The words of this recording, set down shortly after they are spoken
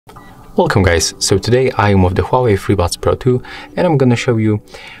Welcome guys, so today I am with the Huawei FreeBuds Pro 2 and I'm gonna show you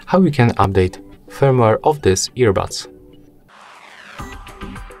how you can update firmware of this earbuds.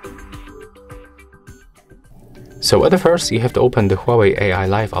 So at the first you have to open the Huawei AI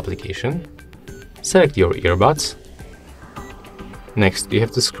Live application, select your earbuds, next you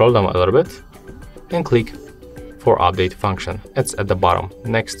have to scroll down a little bit and click for update function. It's at the bottom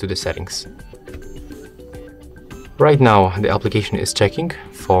next to the settings. Right now the application is checking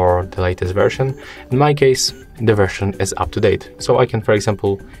for the latest version. In my case, the version is up to date. So I can, for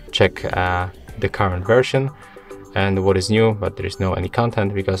example, check the current version and what is new, but there is no any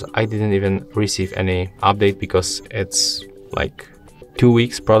content because I didn't even receive any update because it's like 2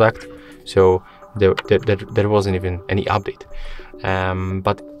 weeks product. So there wasn't even any update.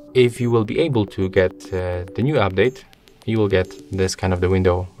 But if you will be able to get the new update, you will get this kind of the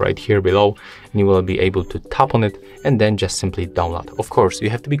window right here below, and you will be able to tap on it and then just simply download. Of course, you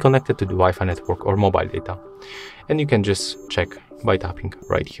have to be connected to the Wi-Fi network or mobile data, and you can just check by tapping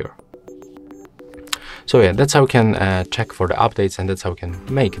right here. So yeah, that's how you can check for the updates, and that's how you can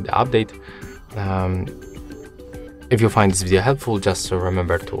make the update. If you find this video helpful, just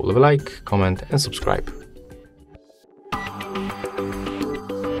remember to leave a like, comment and subscribe.